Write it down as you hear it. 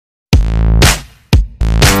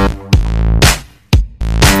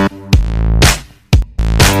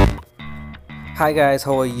Hi guys,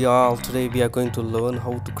 how are y'all? Today we are going to learn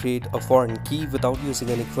how to create a foreign key without using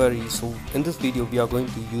any query. So in this video we are going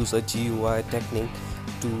to use a GUI technique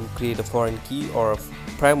to create a foreign key or a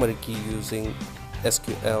primary key using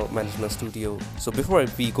SQL Management Studio. So before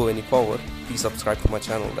we go any forward, please subscribe to my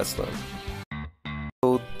channel. Let's learn.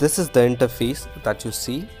 So this is the interface that you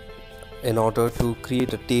see. In order to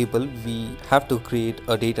create a table, we have to create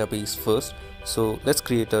a database first. So let's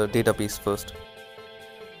create a database first.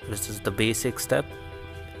 This is the basic step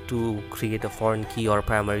to create a foreign key or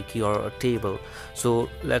primary key or a table. So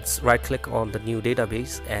let's right click on the new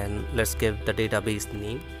database and let's give the database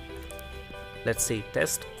name. Let's say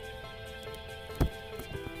test,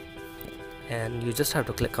 and you just have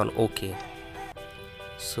to click on OK.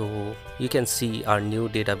 So you can see our new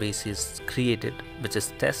database is created, which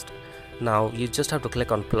is test. Now you just have to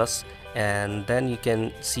click on plus, and then you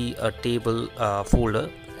can see a table folder,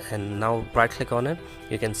 and now right click on it.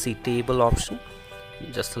 You can see table option,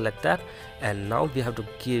 just select that, and now we have to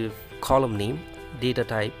give column name, data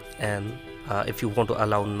type, and if you want to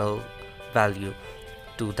allow null value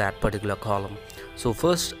to that particular column. So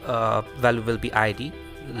first value will be ID.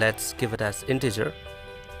 Let's give it as integer,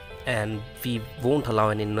 and we won't allow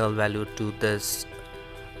any null value to this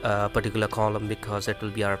particular column because it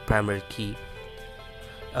will be our primary key.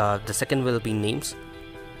 The second will be names.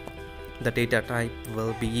 The data type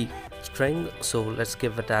will be string, so let's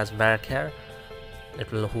give it as varchar.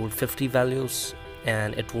 It will hold 50 values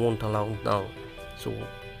and it won't allow null, so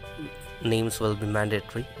names will be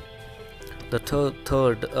mandatory. The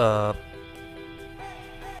third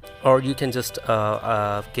or you can just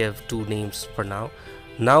give two names for now.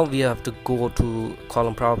 Now we have to go to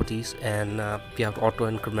column properties, and we have auto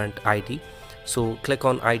increment ID. So click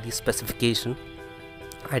on ID specification,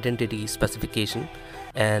 identity specification,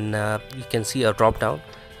 and you can see a drop down.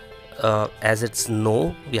 As it's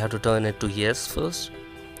no, we have to turn it to yes first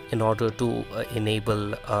in order to enable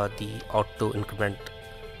the auto increment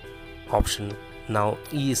option. Now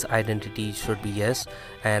is identity should be yes,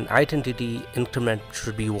 and identity increment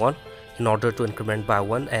should be 1 in order to increment by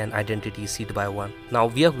 1, and identity seed by 1. Now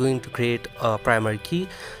we are going to create a primary key,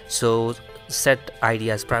 so set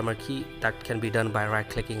ID as primary key. That can be done by right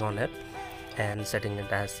clicking on it and setting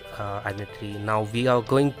it as identity. Now we are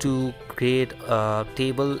going to create a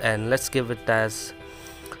table, and let's give it as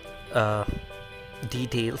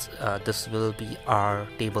details. This will be our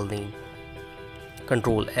table name.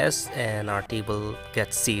 Control S, and our table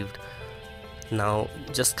gets saved. Now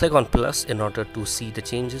just click on plus in order to see the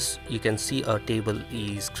changes. You can see a table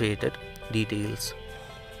is created, details.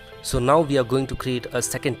 So now we are going to create a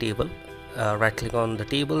second table. Right click on the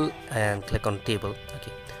table and click on table.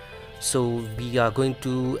 Okay, so we are going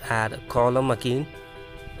to add a column again.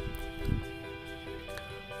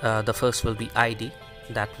 The first will be ID.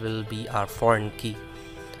 That will be our foreign key,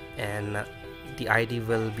 and the ID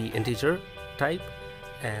will be integer type,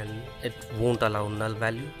 and it won't allow null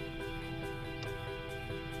value.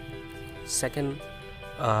 Second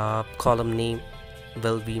column name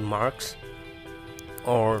will be marks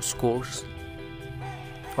or scores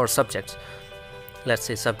or subjects. Let's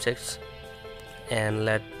say subjects, and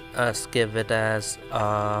let us give it as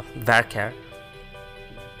varchar.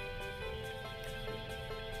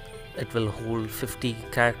 It will hold 50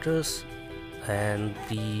 characters, and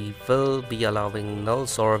we will be allowing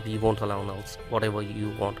nulls, or we won't allow nulls, whatever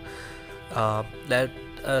you want. Let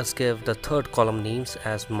us give the third column names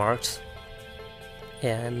as marks,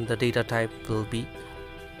 and the data type will be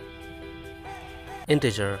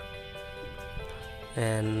integer,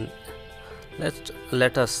 and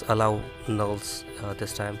let us allow nulls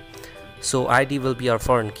this time. So ID will be our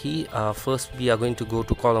foreign key. First we are going to go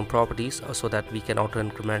to column properties so that we can auto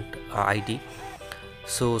increment ID.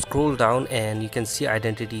 So scroll down and you can see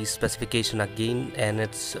identity specification again, and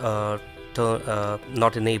it's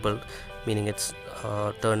not enabled, meaning it's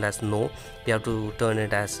turned as no. We have to turn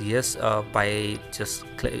it as yes by just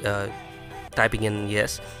typing in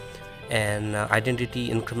yes, and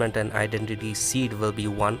identity increment and identity seed will be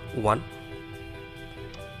 1 1,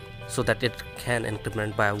 so that it can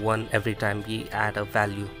increment by 1 every time we add a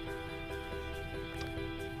value.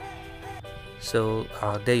 So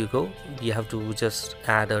there you go. We have to just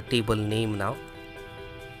add a table name now.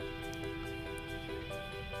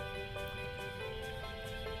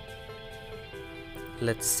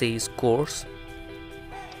 Let's say scores,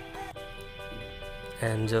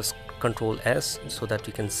 and just Control S so that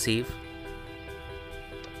we can save.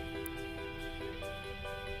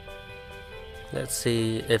 Let's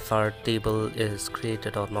see if our table is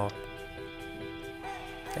created or not.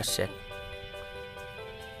 Let's check.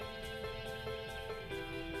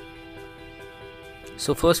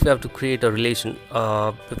 So first we have to create a relation.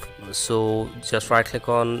 So just right click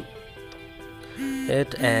on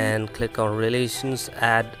it and click on relations,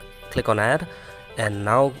 click on add, and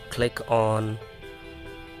now click on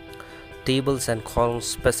tables and columns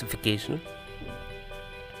specification,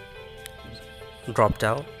 drop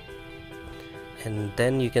down, and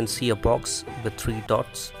then you can see a box with 3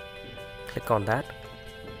 dots. Click on that,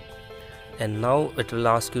 and now it will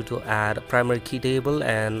ask you to add a primary key table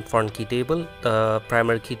and foreign key table. The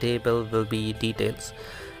primary key table will be details,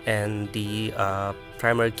 and the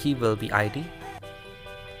primary key will be ID.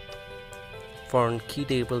 Foreign key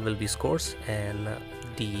table will be scores, and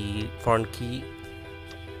the foreign key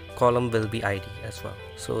column will be ID as well.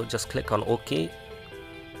 So just click on OK,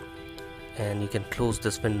 and you can close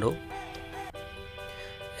this window,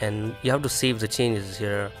 and you have to save the changes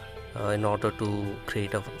here in order to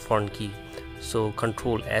create a foreign key. So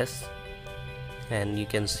Control S, and you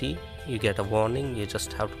can see you get a warning. You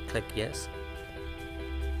just have to click yes,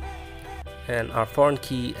 and our foreign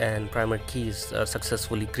key and primary key is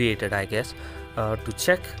successfully created, I guess. To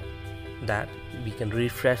check that, we can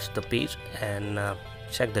refresh the page and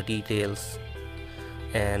check the details,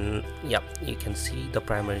 and yeah, you can see the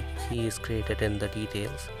primary key is created in the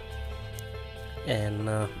details.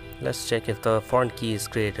 And let's check if the foreign key is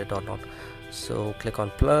created or not. So click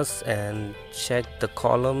on plus and check the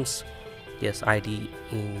columns. Yes, ID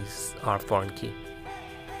is our foreign key.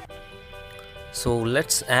 So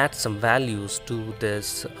let's add some values to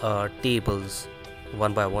this tables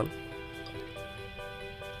one by one.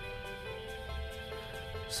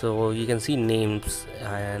 So you can see names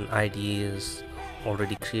and ID is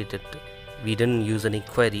already created. We didn't use any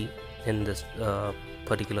query in this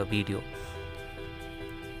particular video.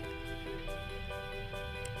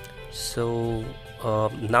 So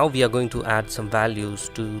now we are going to add some values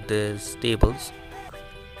to these tables.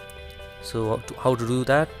 So how to do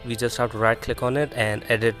that? We just have to right click on it and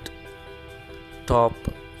edit top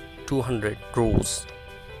 200 rows.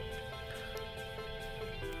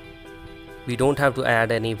 We don't have to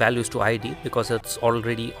add any values to ID because it's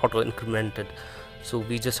already auto incremented. So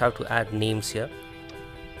we just have to add names here.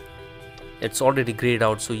 It's already grayed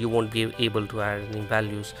out, so you won't be able to add any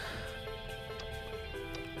values.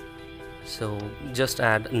 So just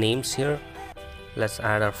add names here. Let's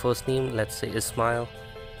add our first name. Let's say Ismail.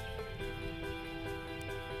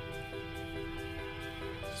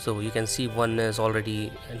 So you can see one is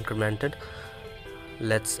already incremented.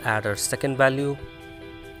 Let's add our second value.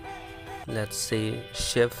 Let's say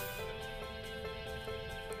Shiv.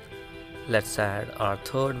 Let's add our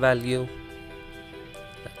third value.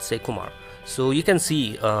 Let's say Kumar. So you can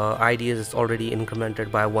see ID is already incremented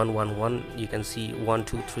by 111. You can see 1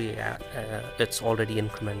 2 3 it's already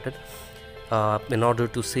incremented. In order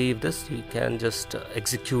to save this, you can just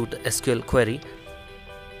execute SQL query,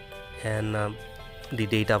 and the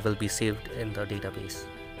data will be saved in the database.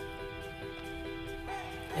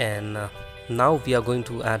 And now we are going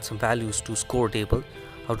to add some values to score table.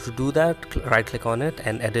 How to do that? Right click on it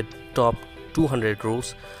and edit top 200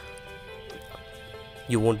 rows.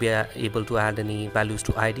 You won't be able to add any values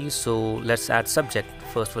to ID, so let's add subject.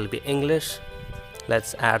 First will be English.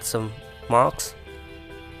 Let's add some marks.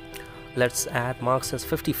 Let's add marks as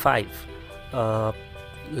 55.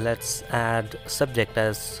 Let's add subject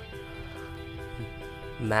as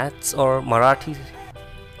maths or Marathi.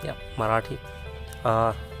 Yeah, Marathi.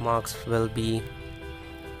 Marks will be,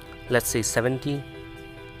 let's say 70,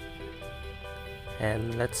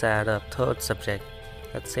 and let's add a third subject.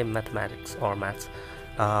 Let's say mathematics or maths.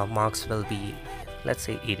 Marks will be, let's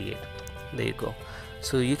say 88. There you go.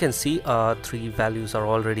 So you can see 3 values are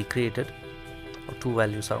already created, or 2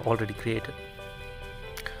 values are already created.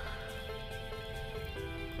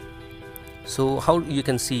 So how you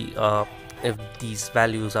can see if these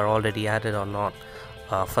values are already added or not?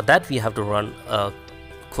 For that we have to run a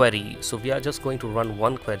query. So we are just going to run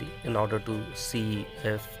one query in order to see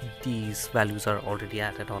if these values are already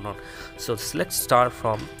added or not. So let's start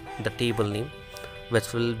from the table name,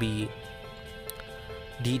 which will be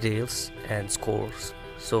details and scores.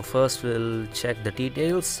 So first we'll check the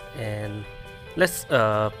details, and let's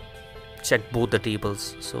check both the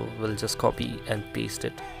tables. So we'll just copy and paste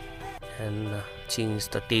it and change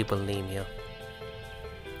the table name here.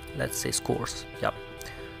 Let's say scores. Yep.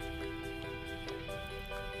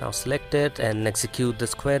 Now select it and execute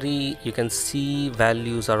this query. You can see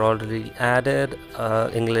values are already added.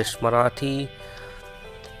 English, Marathi,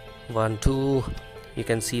 1 2. You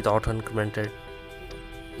can see the auto incremented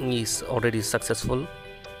is already successful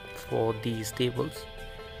for these tables.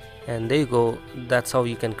 And there you go. That's how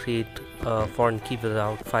you can create a foreign key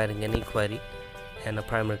without firing any query, and a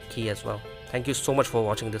primary key as well. Thank you so much for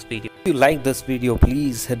watching this video. If you like this video,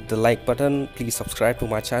 please hit the like button. Please subscribe to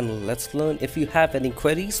my channel. Let's learn. If you have any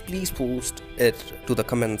queries, please post it to the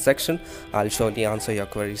comment section. I'll surely answer your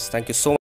queries. Thank you so much.